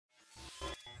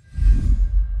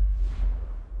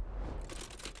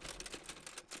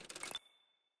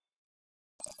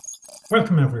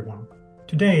Welcome everyone.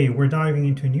 Today we're diving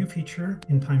into a new feature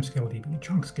in TimescaleDB,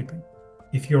 chunk skipping.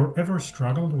 If you've ever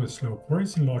struggled with slow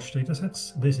queries in large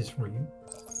datasets, this is for you.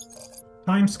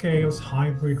 Timescale's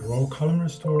hybrid row-column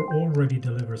restore already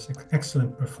delivers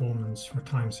excellent performance for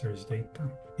time series data.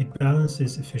 It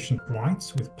balances efficient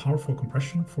writes with powerful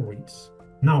compression for reads.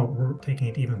 Now we're taking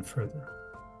it even further.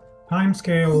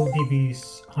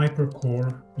 TimescaleDB's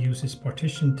hypercore uses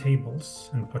partition tables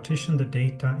and partition the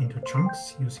data into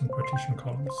chunks using partition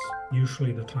columns,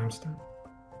 usually the timestamp.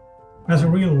 As a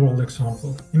real-world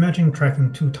example, imagine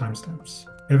tracking two timestamps,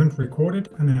 event recorded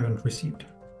and event received.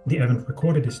 The event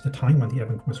recorded is the time when the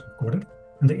event was recorded,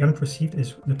 and the event received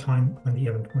is the time when the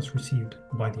event was received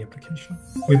by the application.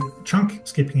 With chunk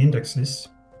skipping indexes,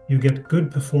 you get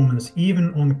good performance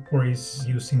even on queries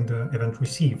using the event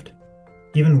received,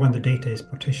 even when the data is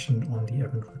partitioned on the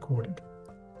event recorded.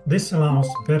 This allows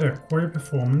better query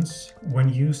performance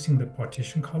when using the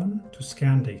partition column to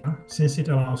scan data, since it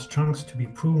allows chunks to be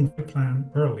pruned to plan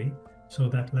early so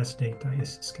that less data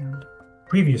is scanned.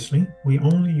 Previously, we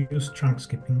only used chunk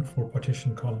skipping for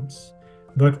partition columns,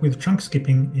 but with chunk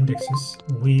skipping indexes,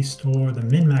 we store the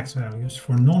min-max values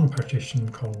for non-partition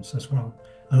columns as well,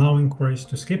 allowing queries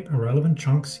to skip irrelevant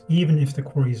chunks even if the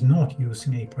query is not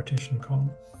using a partition column.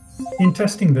 In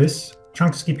testing this,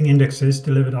 chunk skipping indexes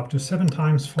delivered up to 7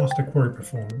 times faster query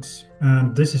performance,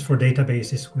 and this is for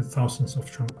databases with thousands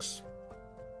of chunks.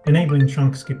 Enabling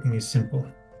chunk skipping is simple.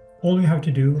 All you have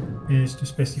to do is to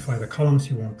specify the columns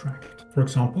you want tracked. For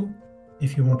example,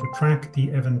 if you want to track the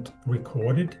event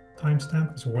recorded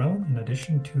timestamp as well, in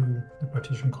addition to the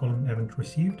partition column event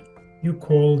received, you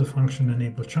call the function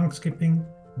enable chunk skipping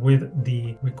with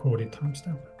the recorded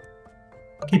timestamp.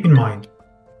 Keep in mind,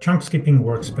 chunk skipping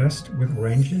works best with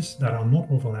ranges that are not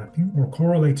overlapping or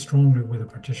correlate strongly with a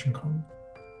partition column.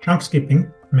 Chunk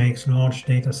skipping makes large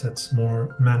datasets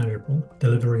more manageable,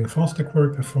 delivering faster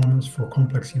query performance for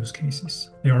complex use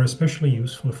cases. They are especially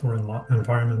useful for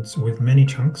environments with many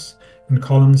chunks and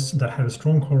columns that have a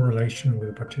strong correlation with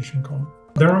a partition column.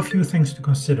 There are a few things to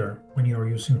consider when you are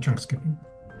using chunk skipping.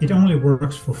 It only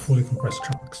works for fully compressed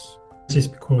chunks. This is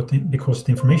because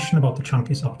the information about the chunk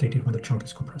is updated when the chunk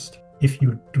is compressed. If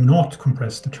you do not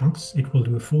compress the chunks, it will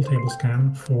do a full table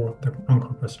scan for the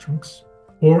uncompressed chunks,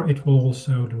 or it will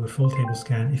also do a full table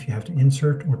scan if you have to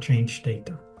insert or change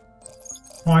data.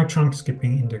 Try chunk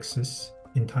skipping indexes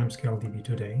in TimescaleDB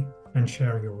today and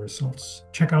share your results.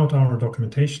 Check out our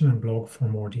documentation and blog for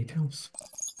more details.